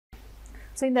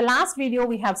So in the last video,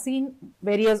 we have seen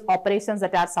various operations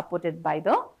that are supported by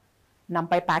the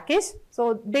Numpy package.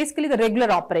 So basically the regular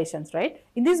operations, right?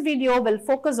 In this video, we'll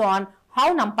focus on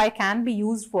how Numpy can be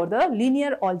used for the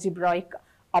linear algebraic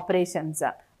operations.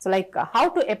 So like how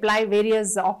to apply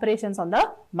various operations on the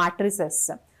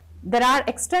matrices. There are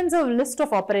extensive list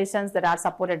of operations that are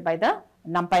supported by the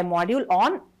Numpy module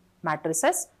on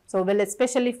matrices. So we'll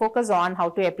especially focus on how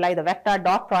to apply the vector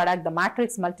dot product, the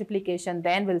matrix multiplication,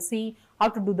 then we'll see how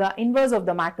to do the inverse of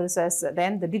the matrices,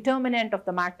 then the determinant of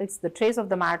the matrix, the trace of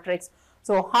the matrix.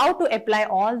 So how to apply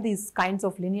all these kinds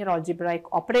of linear algebraic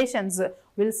operations,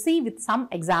 we'll see with some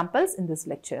examples in this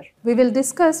lecture. We will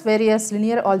discuss various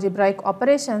linear algebraic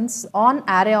operations on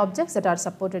array objects that are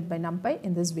supported by Numpy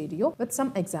in this video with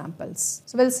some examples.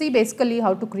 So we'll see basically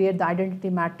how to create the identity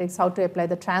matrix, how to apply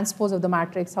the transpose of the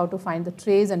matrix, how to find the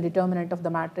trace and determinant of the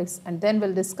matrix, and then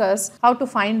we'll discuss how to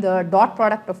find the dot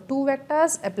product of two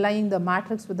vectors, applying the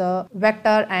matrix with the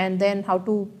vector, and then how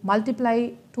to multiply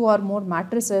two or more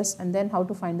matrices, and then how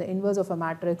to find the inverse of a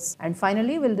matrix, and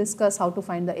finally we'll discuss how to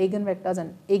find the eigenvectors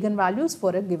and eigenvalues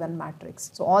for a given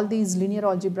matrix. So all these linear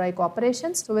algebraic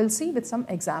operations, so we'll see with some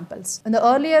examples. In the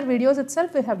earlier videos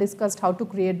itself, we have discussed how to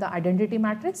create the identity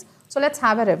matrix. So let's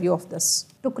have a review of this.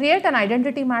 To create an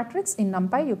identity matrix in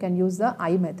Numpy, you can use the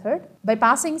I method. By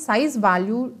passing size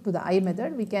value to the I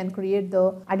method, we can create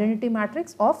the identity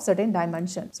matrix of certain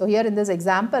dimension. So here in this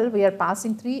example, we are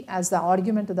passing 3 as the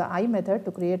argument to the I method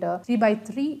to create a 3 by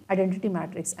 3 identity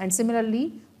matrix. And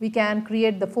similarly, we can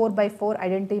create the 4 by 4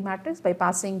 identity matrix by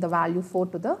passing the value 4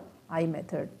 to the I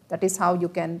method. That is how you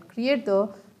can create the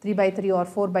 3 by 3 or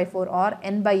 4 by 4 or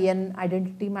n by n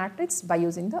identity matrix by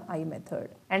using the I method.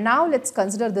 And now let's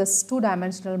consider this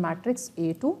two-dimensional matrix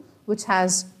A2, which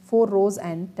has 4 rows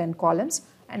and 10 columns.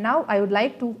 And now I would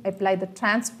like to apply the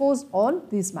transpose on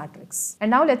this matrix.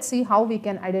 And now let's see how we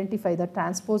can identify the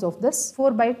transpose of this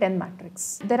 4 by 10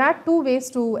 matrix. There are two ways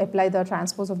to apply the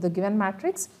transpose of the given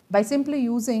matrix. By simply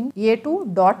using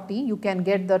A2 dot T, you can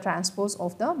get the transpose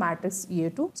of the matrix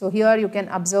A2. So here you can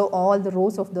observe all the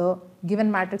rows of the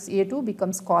given matrix A2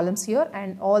 becomes columns here,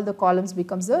 and all the columns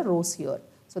becomes the rows here.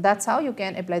 So that's how you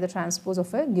can apply the transpose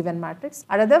of a given matrix.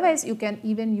 Or otherwise, you can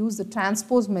even use the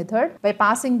transpose method by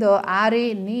passing the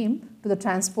array name to the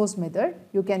transpose method.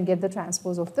 You can get the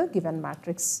transpose of the given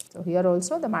matrix. So here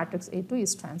also the matrix A2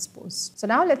 is transpose. So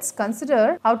now let's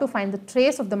consider how to find the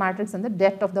trace of the matrix and the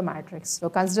depth of the matrix. So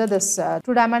consider this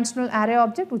two-dimensional array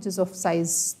object which is of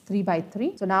size 3 by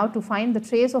 3. So now to find the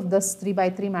trace of this 3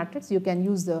 by 3 matrix, you can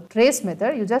use the trace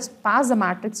method. You just pass the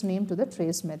matrix name to the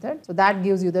trace method. So that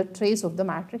gives you the trace of the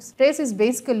matrix. Trace is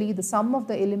basically the sum of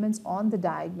the elements on the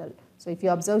diagonal. So if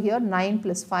you observe here, 9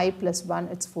 plus 5 plus 1,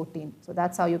 it's 14. So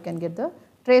that's how you can get the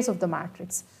trace of the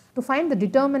matrix. To find the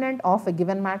determinant of a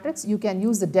given matrix, you can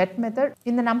use the det method.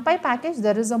 In the Numpy package,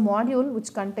 there is a module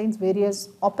which contains various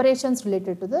operations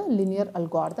related to the linear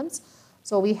algorithms.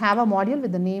 So we have a module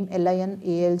with the name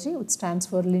LINALG, which stands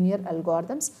for linear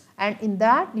algorithms. And in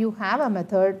that, you have a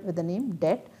method with the name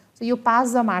det. So you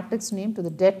pass the matrix name to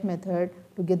the det method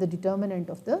to get the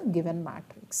determinant of the given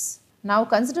matrix. Now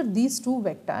consider these two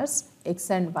vectors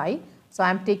x and y. So I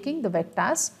am taking the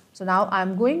vectors. So now I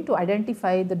am going to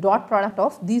identify the dot product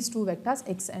of these two vectors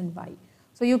x and y.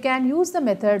 So you can use the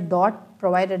method dot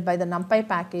provided by the Numpy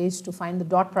package to find the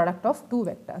dot product of two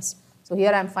vectors. So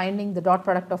here I am finding the dot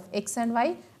product of x and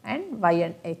y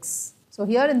and x. So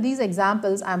here in these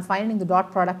examples, I am finding the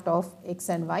dot product of x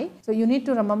and y. So you need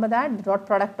to remember that the dot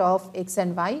product of x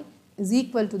and y is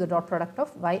equal to the dot product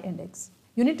of y and x.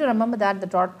 You need to remember that the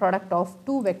dot product of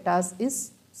two vectors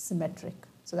is symmetric.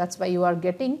 So that's why you are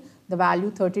getting the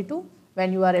value 32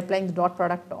 when you are applying the dot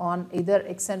product on either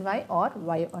x and y or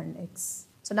y and x.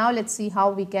 So now let's see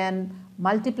how we can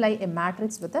multiply a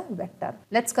matrix with a vector.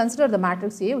 Let's consider the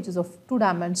matrix A, which is of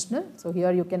two-dimensional. So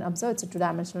here you can observe it's a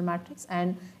two-dimensional matrix,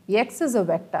 and x is a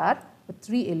vector with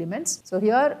 3 elements. So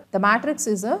here the matrix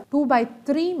is a 2 by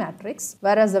 3 matrix,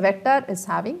 whereas the vector is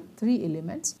having 3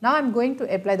 elements. Now I'm going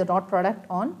to apply the dot product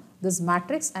on this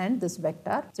matrix and this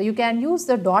vector. So you can use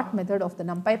the dot method of the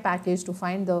Numpy package to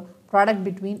find the product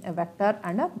between a vector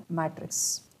and a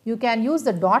matrix. You can use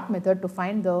the dot method to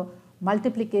find the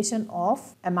multiplication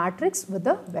of a matrix with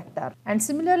a vector. And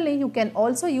similarly, you can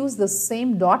also use the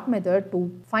same dot method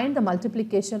to find the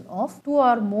multiplication of 2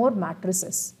 or more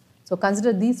matrices. So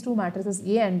consider these two matrices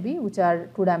A and B, which are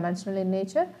two-dimensional in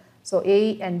nature. So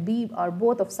A and B are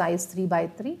both of size 3 by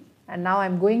 3. And now I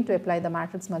am going to apply the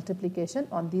matrix multiplication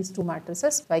on these two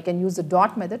matrices. So I can use the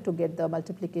dot method to get the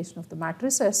multiplication of the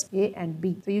matrices A and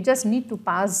B. So you just need to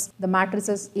pass the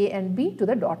matrices A and B to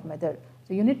the dot method. So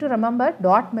So you need to remember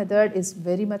dot method is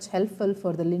very much helpful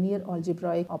for the linear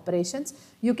algebraic operations.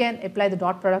 You can apply the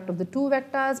dot product of the two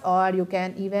vectors, or you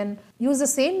can even use the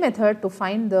same method to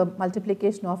find the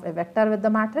multiplication of a vector with the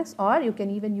matrix, or you can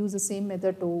even use the same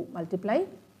method to multiply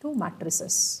two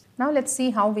matrices. Now let's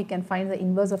see how we can find the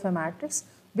inverse of a matrix.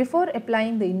 Before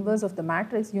applying the inverse of the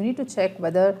matrix, you need to check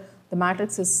whether the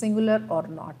matrix is singular or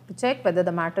not. To check whether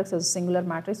the matrix is a singular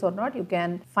matrix or not, you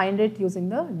can find it using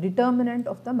the determinant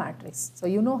of the matrix. So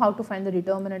you know how to find the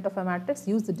determinant of a matrix.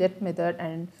 Use the det method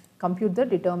and compute the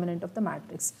determinant of the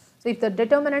matrix. So if the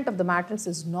determinant of the matrix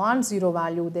is non-zero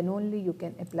value, then only you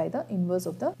can apply the inverse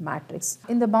of the matrix.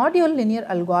 In the module linear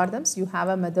algorithms, you have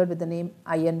a method with the name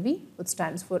INV, which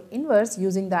stands for inverse.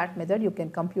 Using that method, you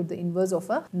can compute the inverse of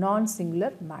a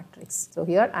non-singular matrix. So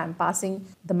here I am passing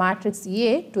the matrix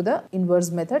A to the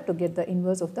inverse method to get the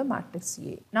inverse of the matrix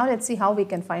A. Now let's see how we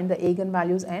can find the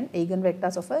eigenvalues and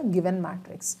eigenvectors of a given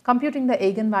matrix. Computing the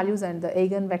eigenvalues and the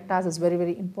eigenvectors is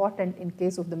very important in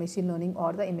case of the machine learning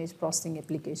or the image processing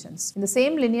application. In the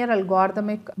same linear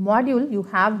algorithmic module, you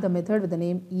have the method with the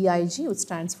name EIG, which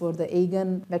stands for the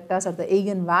eigenvectors or the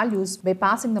eigenvalues. By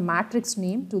passing the matrix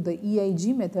name to the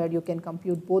EIG method, you can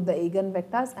compute both the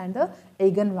eigenvectors and the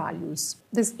eigenvalues.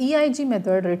 This EIG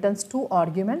method returns two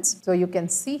arguments. So you can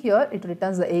see here it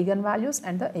returns the eigenvalues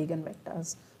and the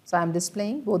eigenvectors. So I am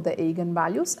displaying both the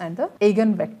eigenvalues and the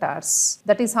eigenvectors.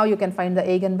 That is how you can find the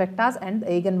eigenvectors and the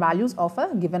eigenvalues of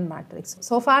a given matrix.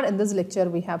 So far in this lecture,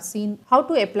 we have seen how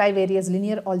to apply various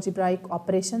linear algebraic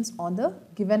operations on the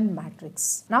given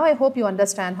matrix. Now I hope you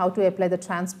understand how to apply the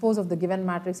transpose of the given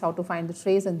matrix, how to find the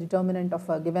trace and determinant of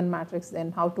a given matrix,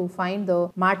 then how to find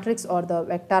the matrix or the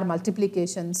vector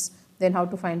multiplications, then how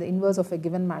to find the inverse of a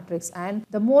given matrix, and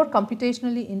the more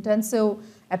computationally intensive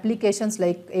applications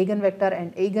like eigenvector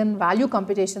and eigenvalue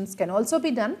computations can also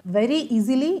be done very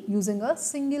easily using a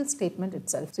single statement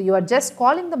itself. So you are just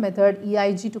calling the method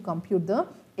EIG to compute the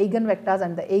eigenvectors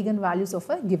and the eigenvalues of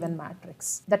a given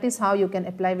matrix. That is how you can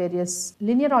apply various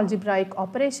linear algebraic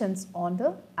operations on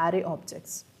the array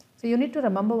objects. So you need to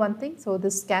remember one thing, so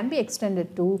this can be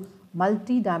extended to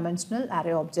multi-dimensional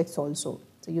array objects also.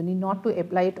 So you need not to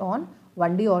apply it on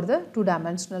 1D or the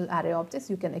two-dimensional array objects.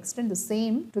 You can extend the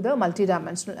same to the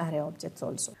multi-dimensional array objects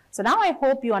also. So now I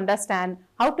hope you understand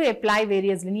how to apply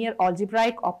various linear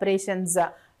algebraic operations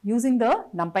using the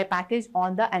Numpy package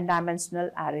on the n-dimensional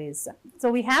arrays.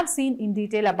 So we have seen in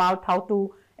detail about how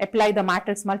to apply the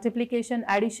matrix multiplication,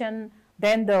 addition,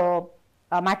 then the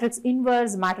matrix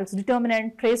inverse, matrix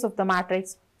determinant, trace of the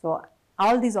matrix. So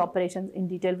all these operations in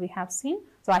detail we have seen.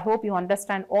 So I hope you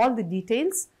understand all the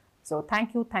details. So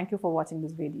thank you for watching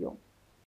this video.